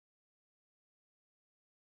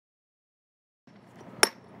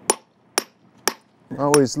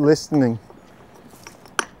Always listening.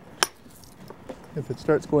 If it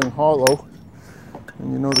starts going hollow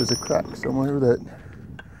and you know there's a crack somewhere that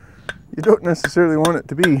you don't necessarily want it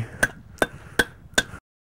to be.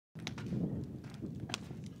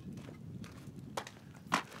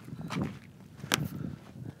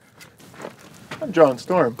 I'm John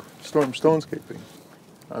Storm Stonescaping.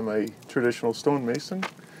 I'm a traditional stonemason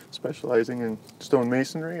specializing in stone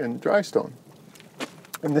masonry and dry stone.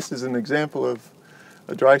 And this is an example of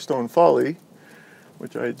a dry stone folly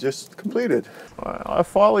which I just completed. A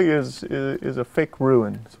folly is a fake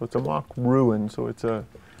ruin, so it's a mock ruin. So it's a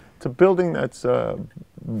building that's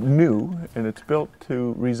new, and it's built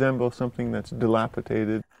to resemble something that's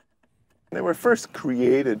dilapidated. They were first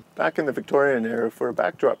created back in the Victorian era for a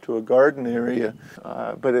backdrop to a garden area,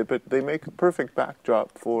 but they make a perfect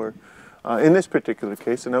backdrop for, in this particular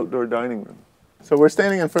case, an outdoor dining room. So we're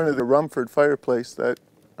standing in front of the Rumford fireplace that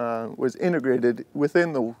was integrated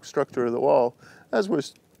within the structure of the wall, as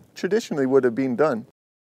was traditionally would have been done.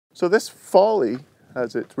 So this folly,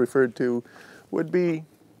 as it's referred to, would be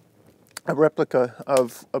a replica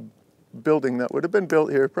of a building that would have been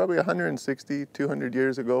built here probably 160, 200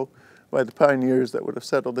 years ago by the pioneers that would have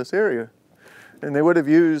settled this area. And they would have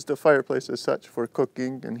used the fireplace as such for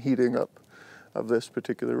cooking and heating up of this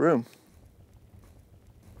particular room.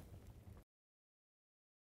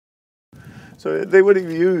 So they would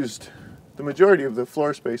have used the majority of the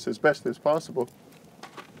floor space as best as possible.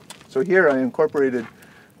 So here I incorporated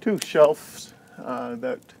two shelves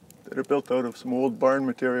that are built out of some old barn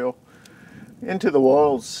material into the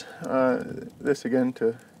walls, this again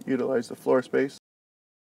to utilize the floor space.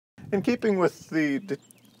 In keeping with the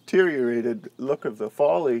deteriorated look of the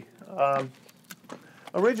folly,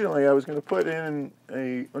 originally I was going to put in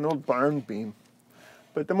an old barn beam.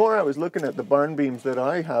 But the more I was looking at the barn beams that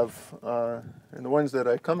I have, and the ones that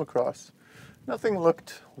I come across, nothing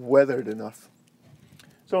looked weathered enough.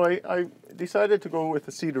 So I decided to go with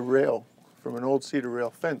a cedar rail from an old cedar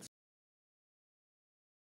rail fence.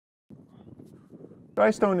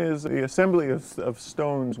 Dry stone is the assembly of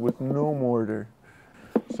stones with no mortar.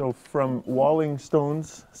 So from walling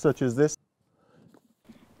stones such as this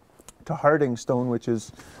to harding stone, which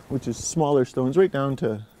is smaller stones, right down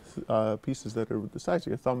to pieces that are the size of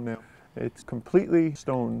your thumbnail. It's completely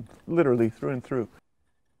stone, literally through and through.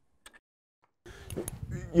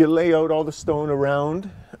 You lay out all the stone around,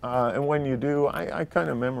 and when you do, I kind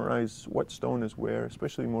of memorize what stone is where,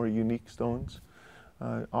 especially more unique stones,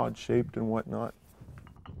 odd shaped and whatnot.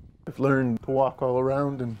 I've learned to walk all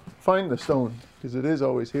around and find the stone, because it is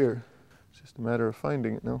always here. It's just a matter of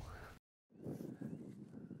finding it now.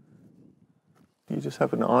 You just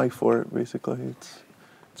have an eye for it, basically. It's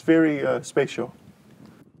very spatial.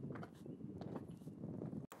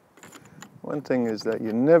 One thing is that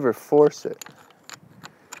you never force it.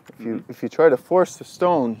 If you try to force the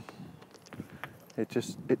stone,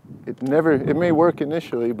 it may work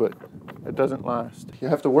initially, but it doesn't last. You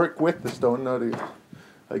have to work with the stone, not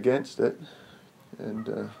against it,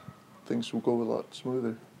 and things will go a lot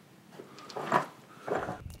smoother.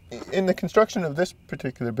 In the construction of this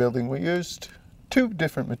particular building, we used two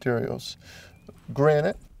different materials.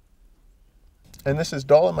 Granite, and this is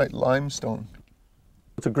dolomite limestone.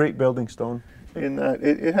 It's a great building stone in that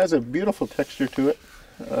it has a beautiful texture to it,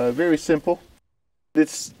 very simple.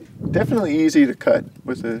 It's definitely easy to cut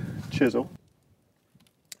with a chisel,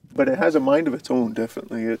 but it has a mind of its own,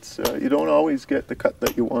 definitely. It's you don't always get the cut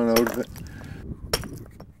that you want out of it.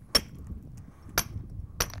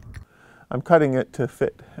 I'm cutting it to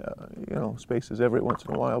fit, spaces every once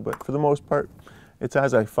in a while, but for the most part, it's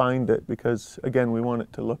as I find it, because again, we want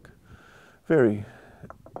it to look very,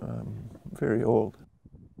 very old.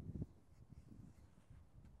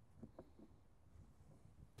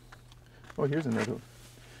 Oh, here's another one.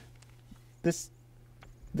 This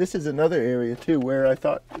is another area too where I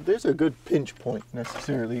thought there's a good pinch point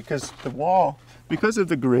necessarily, because the wall, because of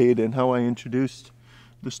the grade and how I introduced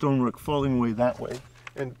the stonework falling away that way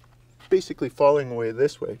and basically falling away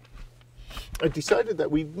this way, I decided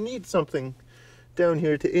that we need something down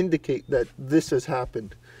here to indicate that this has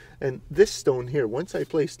happened. And this stone here, once I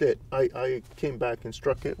placed it, I came back and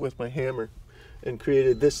struck it with my hammer and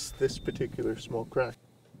created this particular small crack.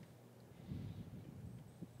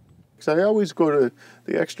 So I always go to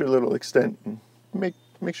the extra little extent and make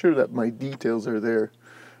sure that my details are there.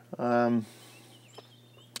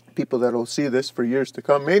 People that will see this for years to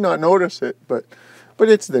come may not notice it, but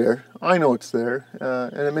it's there. I know it's there,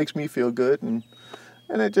 and it makes me feel good, and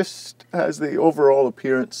it just has the overall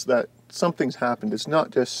appearance that something's happened. It's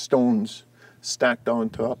not just stones stacked on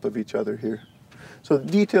top of each other here. So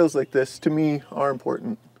details like this, to me, are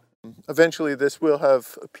important. Eventually this will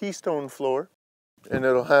have a pea stone floor, and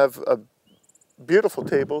it'll have a beautiful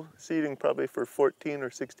table, seating probably for 14 or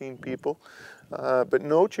 16 people, but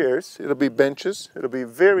no chairs. It'll be benches. It'll be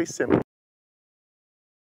very simple.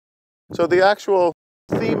 So the actual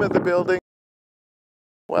theme of the building,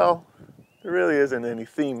 well, there really isn't any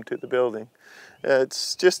theme to the building.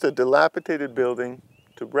 It's just a dilapidated building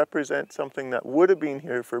to represent something that would have been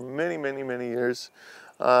here for many, many, many years,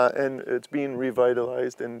 and it's being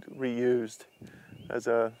revitalized and reused as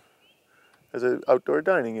an outdoor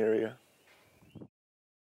dining area.